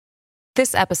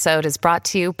This episode is brought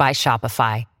to you by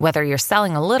Shopify. Whether you're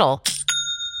selling a little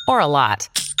or a lot,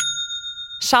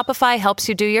 Shopify helps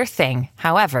you do your thing,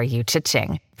 however you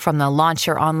cha-ching. From the launch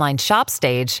your online shop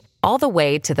stage, all the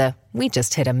way to the we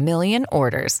just hit 1 million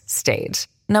orders stage.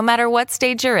 No matter what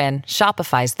stage you're in,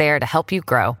 Shopify's there to help you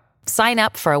grow. Sign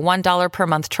up for a $1 per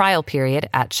month trial period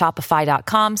at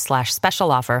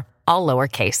shopify.com/special offer, all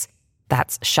lowercase.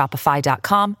 That's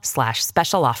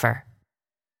shopify.com/special offer.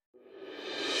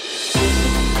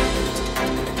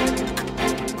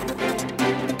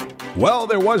 Well,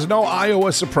 there was no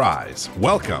Iowa surprise.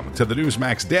 Welcome to the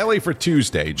Newsmax Daily for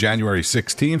Tuesday, January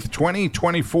 16th,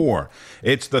 2024.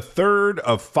 It's the third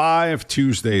of 5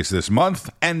 Tuesdays this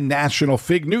month and National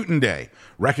Fig Newton Day,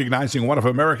 recognizing one of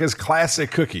America's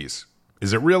classic cookies.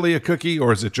 Is it really a cookie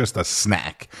or is it just a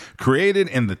snack? Created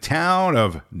in the town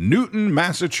of Newton,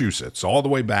 Massachusetts, all the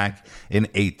way back in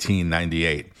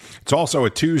 1898. It's also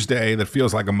a Tuesday that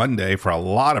feels like a Monday for a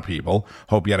lot of people.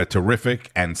 Hope you had a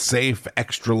terrific and safe,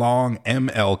 extra long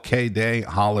MLK Day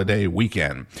holiday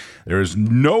weekend. There is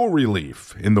no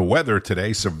relief in the weather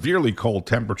today. Severely cold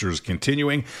temperatures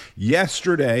continuing.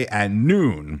 Yesterday at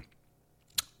noon,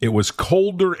 it was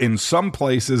colder in some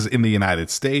places in the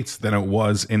United States than it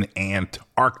was in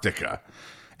Antarctica.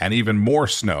 And even more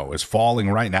snow is falling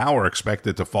right now or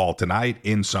expected to fall tonight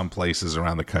in some places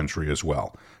around the country as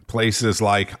well. Places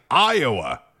like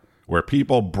Iowa, where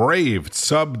people braved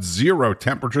sub-zero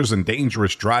temperatures and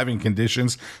dangerous driving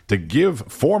conditions to give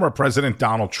former President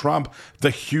Donald Trump the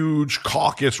huge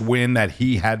caucus win that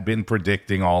he had been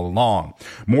predicting all along.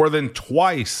 More than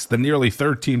twice the nearly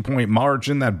 13-point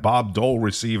margin that Bob Dole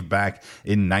received back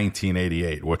in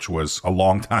 1988, which was a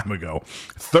long time ago.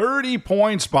 30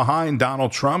 points behind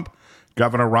Donald Trump.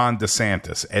 Governor Ron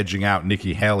DeSantis edging out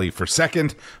Nikki Haley for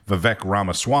second. Vivek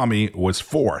Ramaswamy was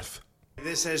fourth.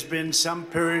 This has been some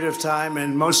period of time,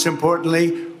 and most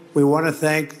importantly, we want to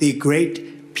thank the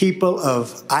great people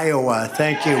of Iowa.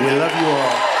 Thank you. We love you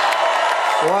all.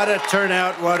 What a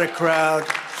turnout, what a crowd.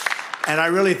 And I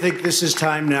really think this is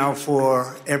time now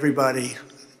for everybody,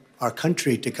 our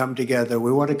country, to come together.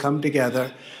 We want to come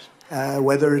together,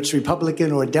 whether it's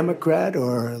Republican or Democrat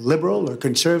or liberal or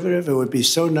conservative. It would be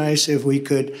so nice if we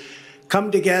could come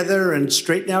together and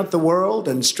straighten out the world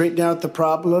and straighten out the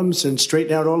problems and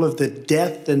straighten out all of the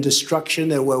death and destruction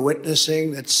that we're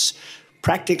witnessing. That's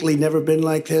practically never been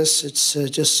like this. It's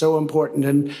just so important,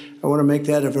 and I want to make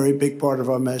that a very big part of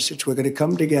our message. We're going to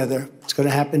come together. It's going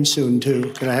to happen soon, too.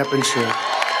 It's going to happen soon.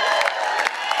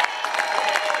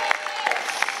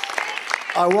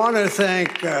 I want to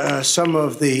thank some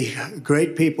of the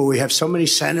great people. We have so many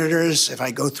senators. If I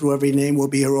go through every name, we'll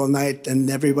be here all night, and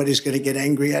everybody's going to get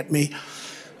angry at me.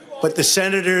 But the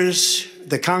senators,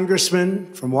 the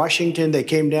congressmen from Washington, they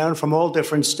came down from all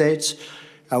different states.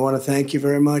 I want to thank you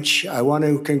very much. I want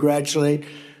to congratulate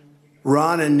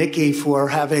Ron and Nikki for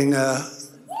having a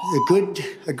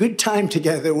good time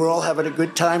together. We're all having a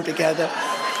good time together.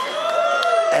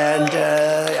 And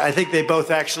I think they both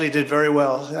actually did very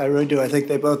well. I really do. I think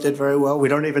they both did very well. We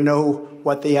don't even know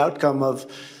what the outcome of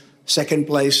second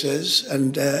place is.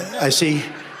 And I see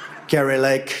Carrie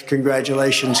Lake.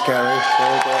 Congratulations, Carrie.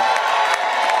 Very good.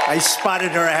 I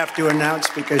spotted her, I have to announce,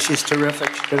 because she's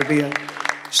terrific. She's going to be a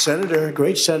senator, a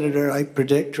great senator, I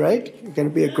predict, right? You're going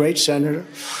to be a great senator.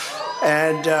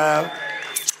 And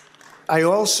I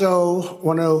also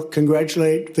want to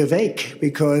congratulate Vivek,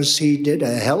 because he did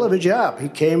a hell of a job. He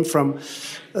came from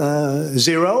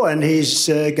zero, and he's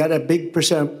got a big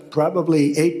percent,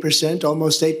 probably 8%,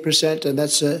 almost 8%, and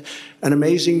that's an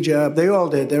amazing job. They all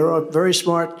did. They're all very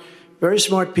smart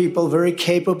people, very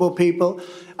capable people.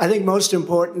 I think most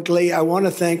importantly, I want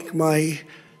to thank my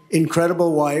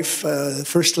incredible wife,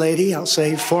 First Lady, I'll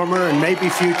say former and maybe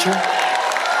future.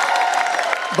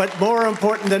 But more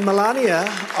important than Melania,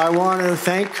 I want to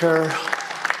thank her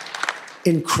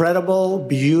incredible,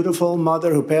 beautiful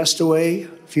mother who passed away a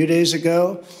few days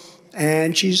ago.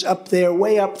 And she's up there,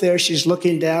 way up there. She's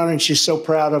looking down, and she's so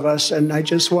proud of us. And I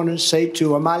just want to say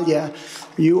to Amalia,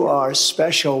 you are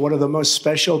special, one of the most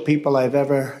special people I've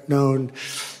ever known.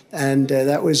 And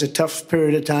that was a tough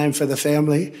period of time for the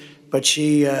family. But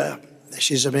she's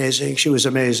amazing. She was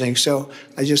amazing. So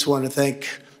I just want to thank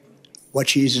what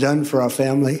she's done for our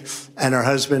family, and her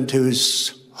husband,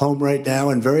 who's home right now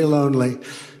and very lonely.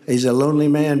 He's a lonely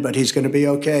man, but he's going to be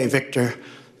okay. Victor,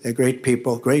 they're great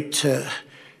people, great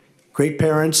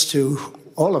parents to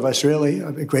all of us, really,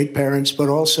 great parents, but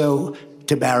also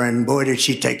to Barron. Boy, did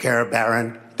she take care of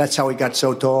Barron. That's how he got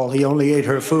so tall. He only ate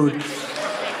her food.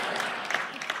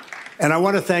 And I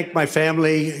want to thank my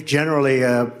family generally.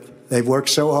 They've worked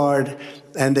so hard,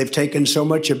 and they've taken so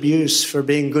much abuse for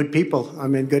being good people. I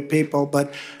mean, good people.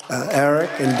 But Eric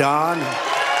and Don,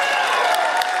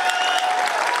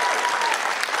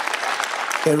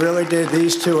 they really did.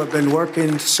 These two have been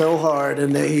working so hard,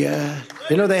 and they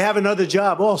have another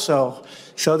job also,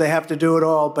 so they have to do it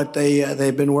all. But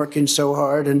they've been working so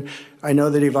hard, and I know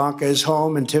that Ivanka is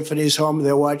home and Tiffany's home.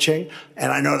 They're watching,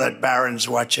 and I know that Barron's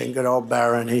watching. Good old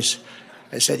Barron.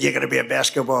 I said, "You're going to be a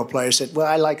basketball player." I said, "Well,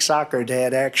 I like soccer,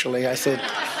 Dad. Actually," I said,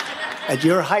 "At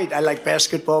your height, I like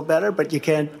basketball better, but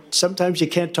sometimes you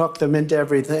can't talk them into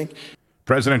everything."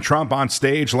 President Trump on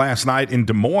stage last night in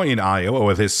Des Moines, Iowa,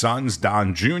 with his sons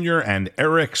Don Jr. and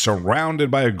Eric,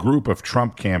 surrounded by a group of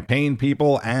Trump campaign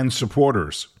people and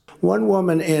supporters. One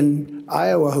woman in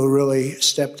Iowa who really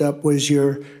stepped up was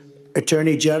your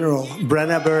Attorney General,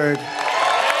 Brenna Byrd.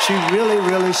 She really,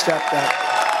 really stepped up.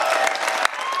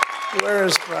 Where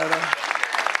is Brenna?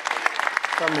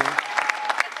 Come here.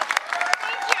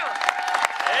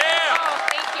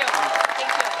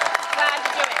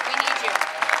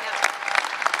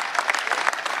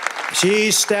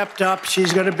 She stepped up.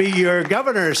 She's going to be your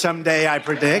governor someday, I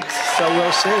predict. So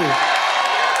we'll see.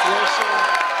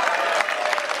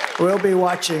 We'll be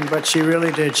watching, but she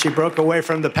really did. She broke away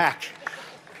from the pack.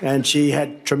 And she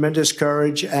had tremendous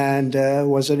courage, and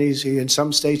wasn't easy. In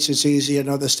some states it's easy. In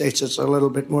other states it's a little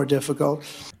bit more difficult.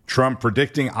 Trump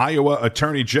predicting Iowa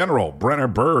Attorney General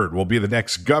Brenna Byrd will be the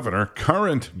next governor.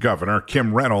 Current governor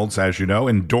Kim Reynolds, as you know,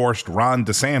 endorsed Ron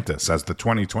DeSantis as the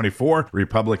 2024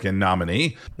 Republican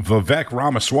nominee. Vivek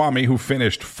Ramaswamy, who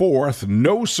finished fourth,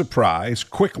 no surprise,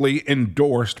 quickly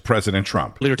endorsed President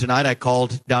Trump. Later tonight, I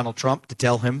called Donald Trump to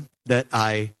tell him that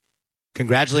I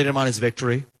congratulated him on his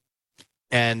victory.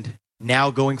 And now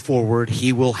going forward,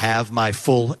 he will have my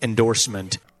full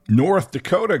endorsement. North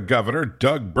Dakota Governor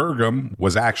Doug Burgum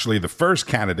was actually the first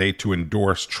candidate to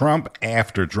endorse Trump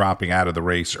after dropping out of the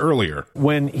race earlier.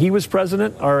 When he was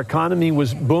president, our economy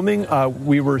was booming.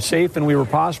 We were safe and we were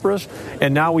prosperous.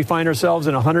 And now we find ourselves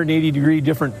in a 180-degree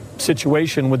different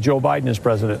situation with Joe Biden as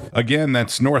president. Again,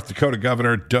 that's North Dakota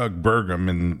Governor Doug Burgum.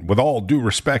 And with all due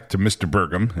respect to Mr.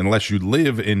 Burgum, unless you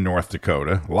live in North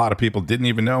Dakota, a lot of people didn't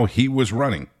even know he was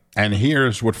running. And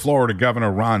here's what Florida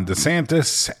Governor Ron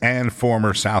DeSantis and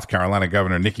former South Carolina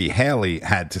Governor Nikki Haley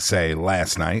had to say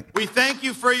last night. We thank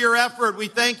you for your effort. We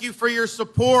thank you for your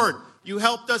support. You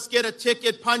helped us get a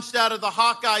ticket punched out of the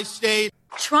Hawkeye State.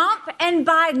 Trump and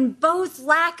Biden both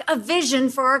lack a vision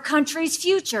for our country's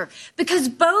future because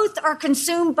both are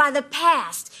consumed by the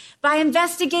past, by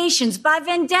investigations, by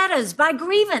vendettas, by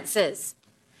grievances.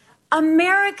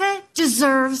 America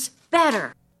deserves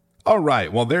better. All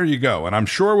right, well, there you go. And I'm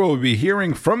sure we'll be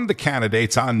hearing from the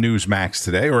candidates on Newsmax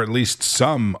today, or at least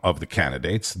some of the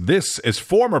candidates. This is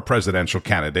former presidential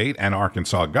candidate and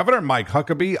Arkansas Governor Mike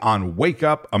Huckabee on Wake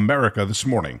Up America this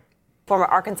morning. Former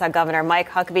Arkansas Governor Mike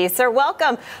Huckabee. Sir,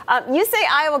 welcome. You say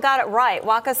Iowa got it right.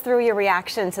 Walk us through your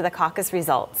reaction to the caucus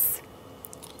results.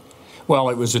 Well,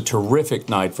 it was a terrific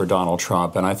night for Donald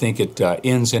Trump, and I think it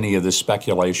ends any of the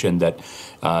speculation that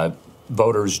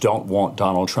voters don't want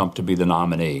Donald Trump to be the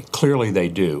nominee. Clearly they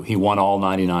do. He won all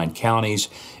 99 counties.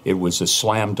 It was a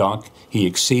slam dunk. He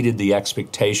exceeded the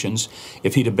expectations.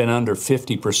 If he'd have been under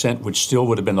 50%, which still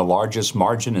would have been the largest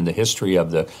margin in the history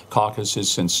of the caucuses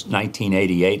since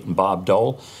 1988 and Bob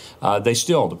Dole,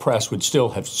 the press would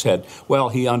still have said, well,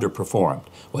 he underperformed.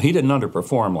 Well, he didn't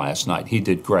underperform last night. He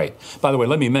did great. By the way,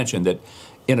 let me mention that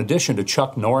in addition to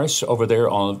Chuck Norris over there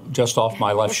just off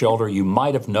my left shoulder, you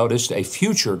might have noticed a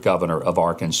future governor of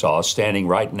Arkansas standing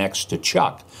right next to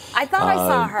Chuck. I thought I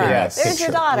saw her. Yes. There's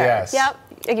your daughter. Yes.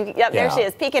 Yep, there she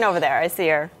is, peeking over there. I see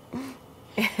her.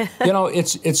 You know,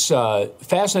 it's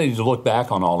fascinating to look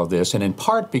back on all of this, and in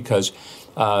part because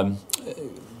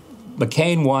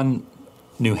McCain won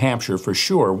New Hampshire for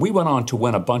sure. We went on to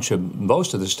win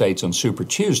most of the states on Super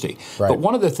Tuesday. Right. But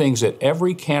one of the things that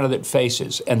every candidate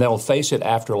faces, and they'll face it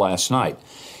after last night,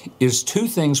 is two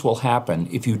things will happen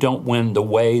if you don't win the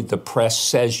way the press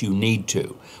says you need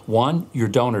to. One, your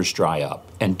donors dry up.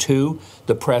 And two,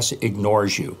 the press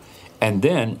ignores you. And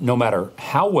then, no matter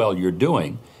how well you're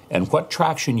doing and what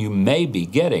traction you may be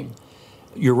getting,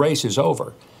 your race is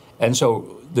over. And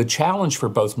so the challenge for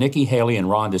both Nikki Haley and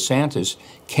Ron DeSantis,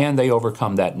 can they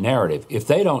overcome that narrative? If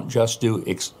they don't just do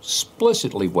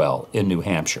explicitly well in New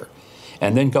Hampshire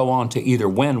and then go on to either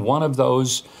win one of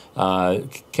those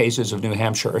cases of New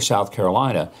Hampshire or South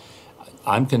Carolina,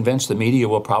 I'm convinced the media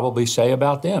will probably say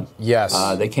about them. Yes.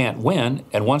 They can't win.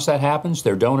 And once that happens,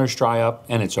 their donors dry up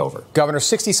and it's over. Governor,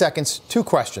 60 seconds, two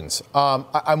questions.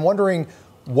 I'm wondering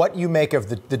what you make of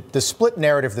the split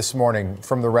narrative this morning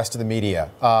from the rest of the media.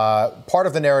 Part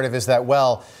of the narrative is that,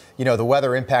 well, the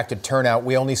weather impacted turnout.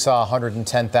 We only saw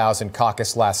 110,000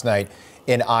 caucus last night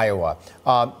in Iowa.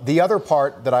 The other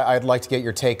part that I'd like to get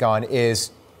your take on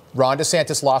is Ron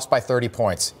DeSantis lost by 30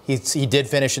 points. He did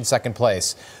finish in second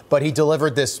place, but he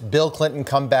delivered this Bill Clinton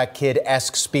comeback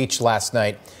kid-esque speech last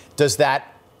night. Does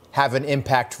that have an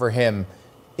impact for him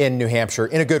in New Hampshire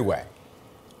in a good way?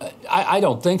 I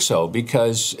don't think so,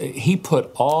 because he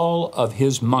put all of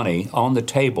his money on the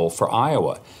table for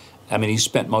Iowa. I mean, he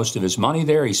spent most of his money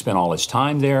there. He spent all his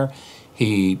time there.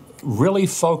 He really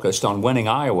focused on winning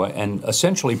Iowa and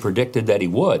essentially predicted that he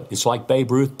would. It's like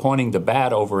Babe Ruth pointing the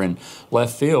bat over in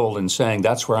left field and saying,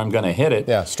 that's where I'm going to hit it.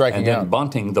 Yeah, striking and then out.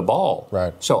 bunting the ball.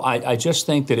 Right. So I just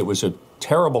think that it was a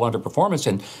terrible underperformance.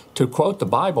 And to quote the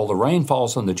Bible, the rain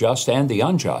falls on the just and the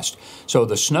unjust. So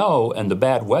the snow and the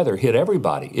bad weather hit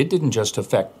everybody. It didn't just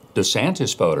affect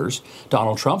DeSantis voters,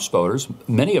 Donald Trump's voters,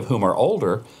 many of whom are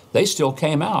older. They still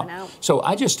came out. So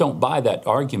I just don't buy that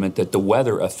argument that the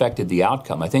weather affected the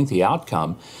outcome. I think the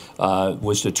outcome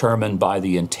was determined by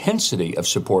the intensity of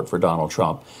support for Donald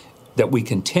Trump that we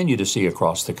continue to see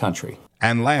across the country.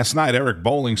 And last night, Eric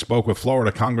Bolling spoke with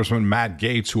Florida Congressman Matt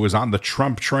Gaetz, who was on the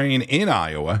Trump train in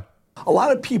Iowa. A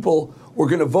lot of people were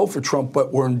going to vote for Trump,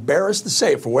 but were embarrassed to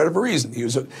say it for whatever reason. He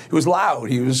was loud.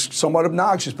 He was somewhat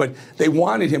obnoxious, but they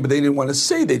wanted him, but they didn't want to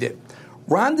say they did.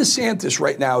 Ron DeSantis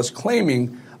right now is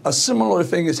claiming a similar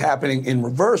thing is happening in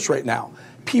reverse right now.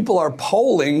 People are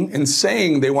polling and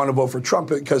saying they want to vote for Trump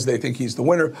because they think he's the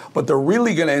winner, but they're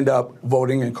really going to end up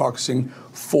voting and caucusing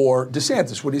for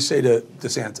DeSantis. What do you say to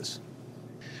DeSantis?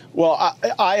 Well,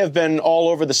 I have been all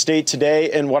over the state today,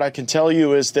 and what I can tell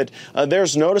you is that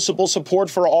there's noticeable support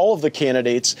for all of the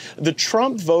candidates. The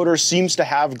Trump voter seems to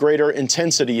have greater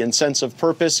intensity and sense of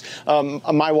purpose.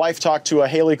 My wife talked to a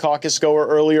Haley caucus goer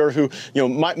earlier who,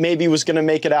 maybe was going to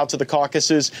make it out to the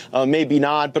caucuses, maybe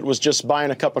not, but was just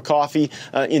buying a cup of coffee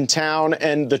in town.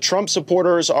 And the Trump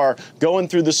supporters are going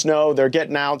through the snow. They're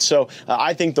getting out. So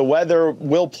I think the weather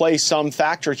will play some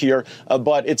factor here,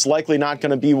 but it's likely not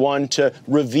going to be one to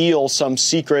reveal some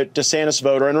secret DeSantis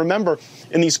voter. And remember,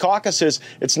 in these caucuses,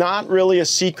 it's not really a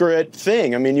secret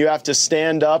thing. I mean, you have to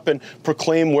stand up and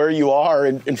proclaim where you are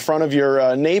in front of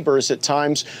your neighbors at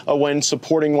times when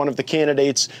supporting one of the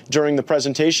candidates during the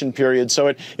presentation period.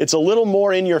 So it's a little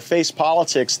more in-your-face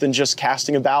politics than just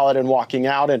casting a ballot and walking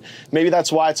out. And maybe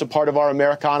that's why it's a part of our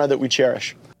Americana that we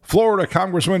cherish. Florida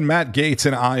Congressman Matt Gaetz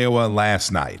in Iowa last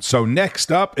night. So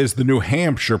next up is the New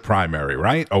Hampshire primary,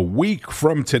 right? A week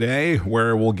from today,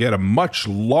 where we'll get a much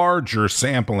larger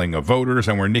sampling of voters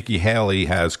and where Nikki Haley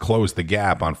has closed the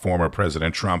gap on former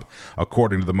President Trump.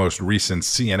 According to the most recent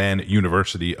CNN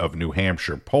University of New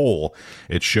Hampshire poll,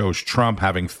 it shows Trump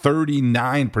having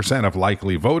 39% of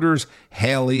likely voters,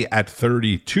 Haley at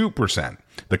 32%.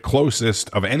 The closest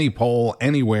of any poll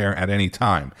anywhere at any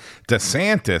time.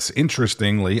 DeSantis,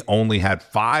 interestingly, only had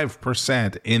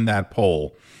 5% in that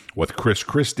poll, with Chris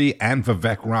Christie and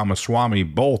Vivek Ramaswamy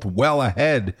both well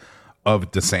ahead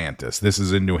of DeSantis. This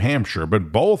is in New Hampshire,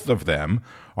 but both of them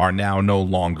are now no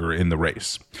longer in the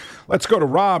race. Let's go to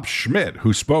Rob Schmidt,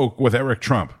 who spoke with Eric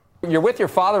Trump. You're with your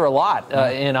father a lot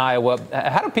in Iowa.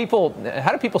 How do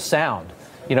people sound?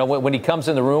 When he comes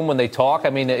in the room, when they talk, I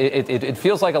mean, it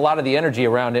feels like a lot of the energy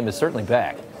around him is certainly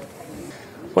back.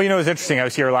 Well, it was interesting. I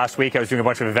was here last week. I was doing a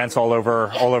bunch of events all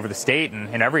over the state,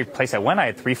 and in every place I went, I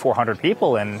had 300-400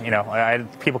 people, and I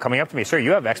had people coming up to me, "Sir,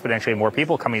 you have exponentially more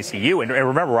people coming to see you." And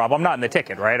remember, Rob, I'm not in the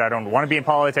ticket, right? I don't want to be in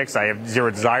politics. I have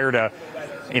zero desire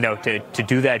to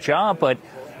do that job, but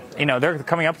they're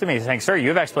coming up to me saying, "Sir,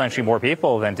 you have exponentially more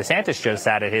people than DeSantis just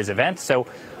had at his event." So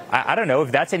I don't know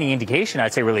if that's any indication.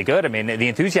 I'd say really good. I mean, the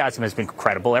enthusiasm has been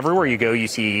incredible. Everywhere you go, you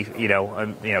see,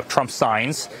 Trump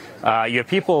signs. You have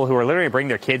people who are literally bringing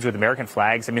their kids with American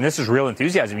flags. I mean, this is real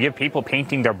enthusiasm. You have people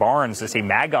painting their barns to say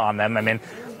MAGA on them. I mean,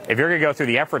 if you're going to go through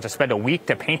the effort to spend a week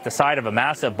to paint the side of a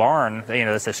massive barn,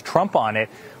 that says Trump on it,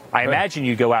 I imagine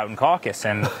you go out and caucus.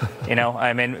 And,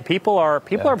 people are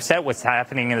upset what's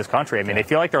happening in this country. I mean, they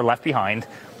feel like they're left behind.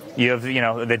 You have,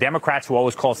 the Democrats who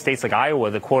always call states like Iowa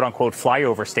the quote-unquote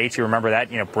flyover states. You remember that,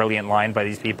 brilliant line by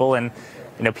these people. And,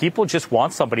 people just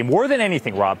want somebody, more than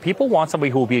anything, Rob, people want somebody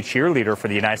who will be a cheerleader for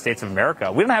the United States of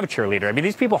America. We don't have a cheerleader. I mean,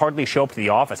 these people hardly show up to the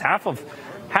office. Half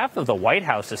of the White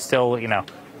House is still,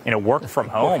 work from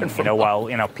home,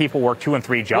 while, people work 2 and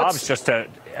 3 jobs just to,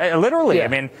 literally, yeah. I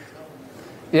mean.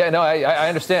 Yeah, no, I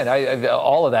understand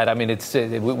all of that. I mean,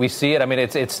 we see it. I mean,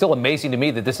 it's still amazing to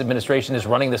me that this administration is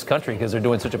running this country because they're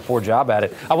doing such a poor job at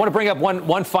it. I want to bring up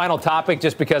one final topic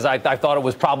just because I thought it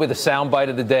was probably the soundbite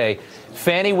of the day.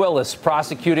 Fani Willis,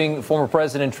 prosecuting former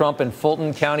President Trump in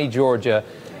Fulton County, Georgia,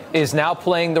 is now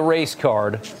playing the race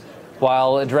card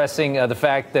while addressing the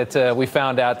fact that we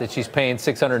found out that she's paying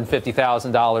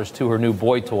 $650,000 to her new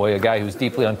boy toy, a guy who's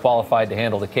deeply unqualified to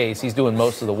handle the case. He's doing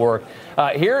most of the work.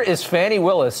 Here is Fani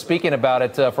Willis speaking about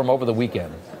it from over the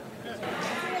weekend.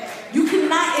 You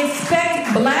cannot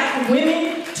expect black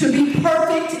women to be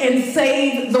perfect and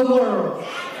save the world.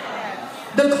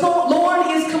 The Lord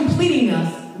is completing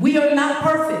us. We are not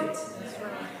perfect.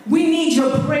 We need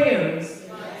your prayers.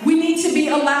 We need to be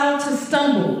allowed to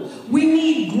stumble. We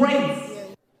need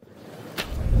grace.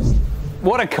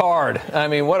 What a card. I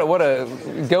mean, what a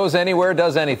goes anywhere,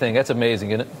 does anything. That's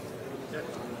amazing, isn't it?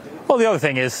 Well, the other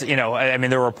thing is, there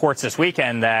were reports this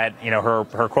weekend that, her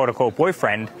quote-unquote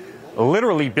boyfriend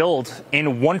literally billed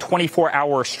in one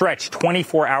 24-hour stretch,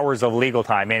 24 hours of legal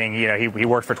time, meaning, he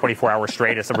worked for 24 hours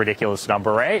straight. It's a ridiculous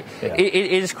number, right? Yeah.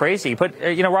 It is crazy. But,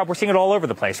 Rob, we're seeing it all over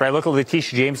the place, right? Look at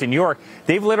Letitia James in New York.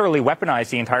 They've literally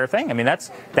weaponized the entire thing. I mean,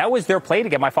 that was their play to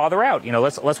get my father out.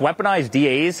 Let's weaponize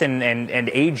DAs and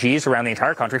AGs around the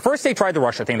entire country. First, they tried the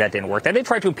Russia thing. That didn't work. Then they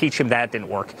tried to impeach him. That didn't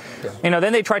work. Yeah.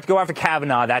 Then they tried to go after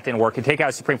Kavanaugh. That didn't work. And take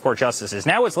out Supreme Court justices.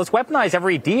 Now let's weaponize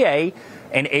every DA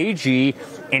and AG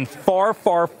in far,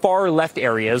 far, far left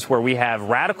areas where we have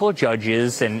radical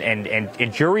judges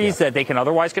and juries that they can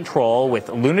otherwise control with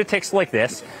lunatics like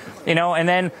this, and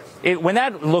then when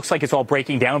that looks like it's all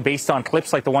breaking down based on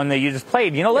clips like the one that you just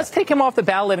played, let's take him off the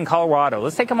ballot in Colorado.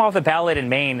 Let's take him off the ballot in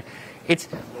Maine.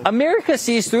 America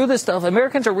sees through this stuff.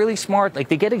 Americans are really smart. Like,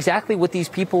 they get exactly what these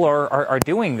people are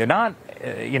doing. They're not,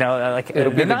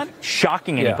 they're not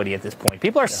shocking anybody at this point.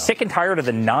 People are sick and tired of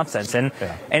the nonsense. And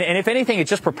if anything, it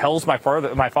just propels my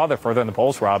father further in the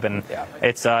polls, Rob. And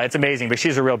it's amazing. But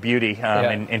she's a real beauty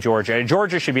in Georgia. And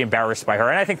Georgia should be embarrassed by her.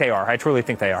 And I think they are. I truly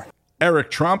think they are.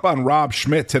 Eric Trump on Rob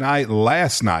Schmitt tonight,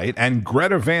 last night, and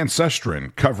Greta Van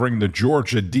Susteren covering the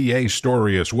Georgia DA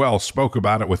story as well, spoke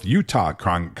about it with Utah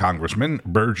Congressman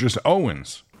Burgess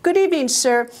Owens. Good evening,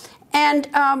 sir. And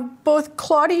both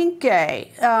Claudine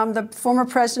Gay, the former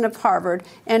president of Harvard,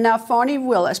 and now Fani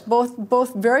Willis,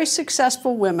 both very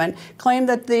successful women, claim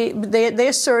that they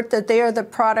assert that they are the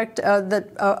product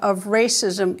of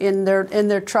racism in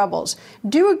their troubles.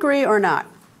 Do you agree or not?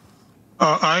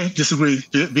 I disagree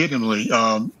vehemently.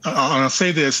 I'll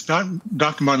say this: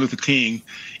 Dr. Martin Luther King,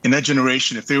 in that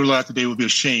generation, if they were alive today, would be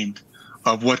ashamed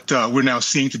of what we're now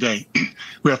seeing today.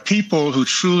 We have people who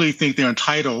truly think they're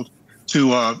entitled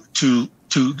to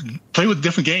play with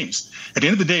different games. At the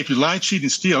end of the day, if you lie, cheat,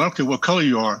 and steal, I don't care what color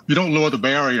you are, you don't lower the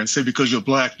barrier and say because you're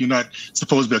black, you're not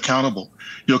supposed to be accountable.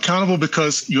 You're accountable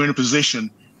because you're in a position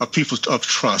of people of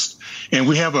trust. And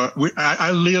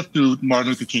I lived through Martin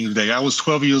Luther King's Day. I was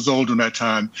 12 years old during that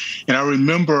time. And I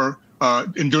remember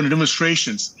during the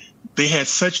demonstrations, they had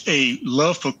such a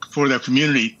love for their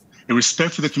community, a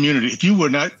respect for the community. If you were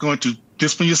not going to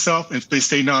discipline yourself and they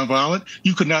stay nonviolent,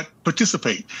 you could not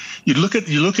participate. You look at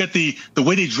the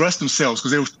way they dressed themselves,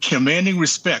 because they were commanding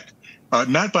respect.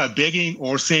 Not by begging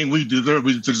or saying we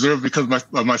deserve because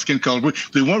of my skin color.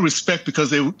 They want respect because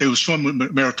they were showing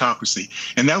meritocracy.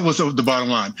 And that was the bottom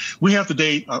line. We have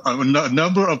today a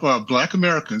number of black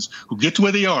Americans who get to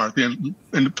where they are in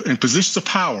positions of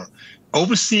power,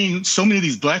 overseeing so many of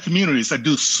these black communities that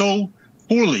do so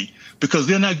poorly because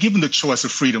they're not given the choice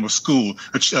of freedom of school,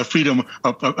 a freedom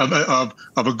of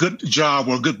a good job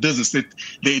or a good business.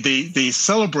 They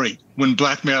celebrate when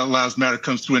Black Lives Matter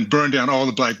comes through and burn down all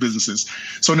the black businesses.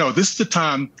 So no, this is the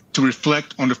time to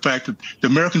reflect on the fact that the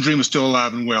American dream is still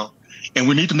alive and well. And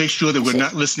we need to make sure that we're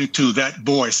not listening to that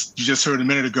voice you just heard a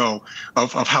minute ago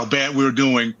of how bad we're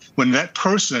doing, when that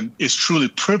person is truly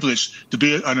privileged to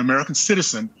be an American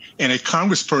citizen and a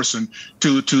congressperson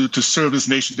to serve this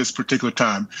nation at this particular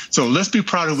time. So let's be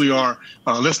proud of who we are.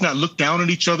 Let's not look down on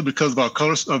each other because of our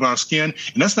colors of our skin.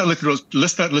 And let's not listen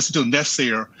to the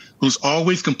naysayer who's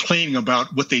always complaining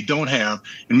about what they don't have.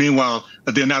 And meanwhile,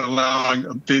 they're not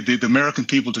allowing the American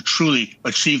people to truly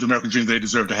achieve the American dream they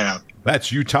deserve to have.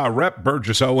 That's Utah Rep.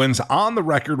 Burgess Owens on the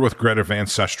record with Greta Van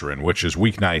Susteren, which is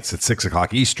weeknights at 6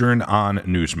 o'clock Eastern on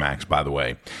Newsmax, by the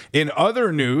way. In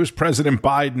other news, President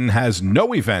Biden has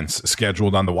no events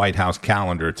scheduled on the White House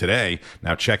calendar today.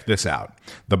 Now check this out.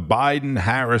 The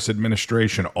Biden-Harris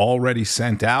administration already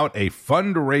sent out a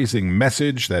fundraising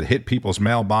message that hit people's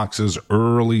mailboxes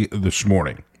early this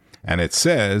morning. And it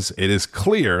says it is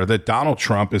clear that Donald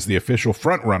Trump is the official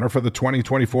frontrunner for the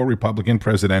 2024 Republican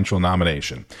presidential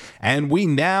nomination. And we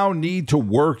now need to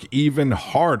work even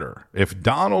harder. If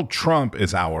Donald Trump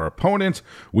is our opponent,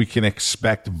 we can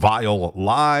expect vile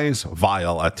lies,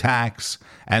 vile attacks,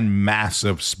 and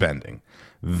massive spending.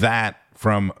 That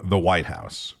from the White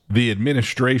House. The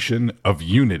administration of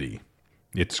unity.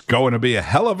 It's going to be a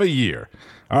hell of a year.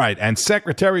 All right, and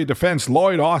Secretary of Defense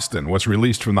Lloyd Austin was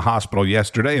released from the hospital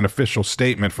yesterday. An official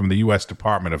statement from the U.S.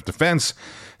 Department of Defense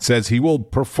says he will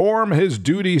perform his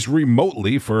duties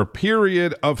remotely for a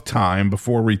period of time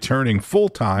before returning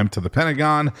full-time to the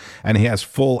Pentagon, and he has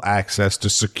full access to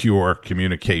secure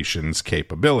communications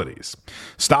capabilities.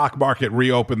 Stock market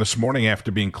reopened this morning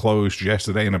after being closed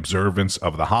yesterday in observance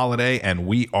of the holiday, and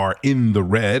we are in the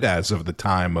red as of the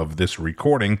time of this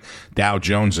recording. Dow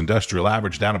Jones Industrial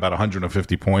Average down about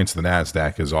 150 points. The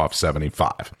NASDAQ is off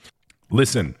 75.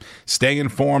 Listen, stay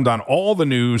informed on all the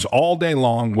news all day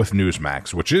long with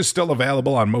Newsmax, which is still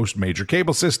available on most major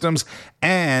cable systems.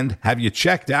 And have you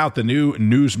checked out the new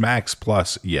Newsmax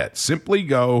Plus yet? Simply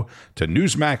go to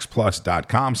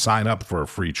newsmaxplus.com, sign up for a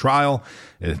free trial.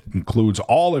 It includes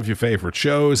all of your favorite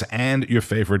shows and your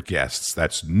favorite guests.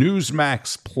 That's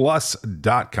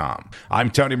newsmaxplus.com. I'm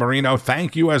Tony Marino.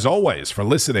 Thank you, as always, for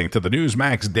listening to the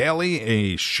Newsmax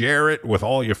Daily. Share it with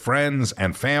all your friends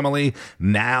and family.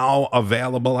 Now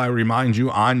available, I remind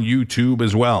you, on YouTube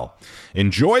as well.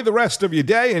 Enjoy the rest of your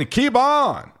day and keep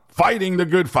on fighting the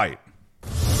good fight.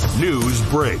 News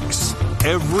breaks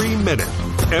every minute,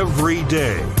 every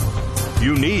day.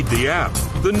 You need the app,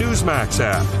 the Newsmax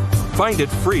app. Find it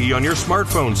free on your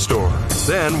smartphone store.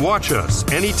 Then watch us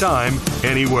anytime,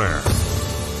 anywhere.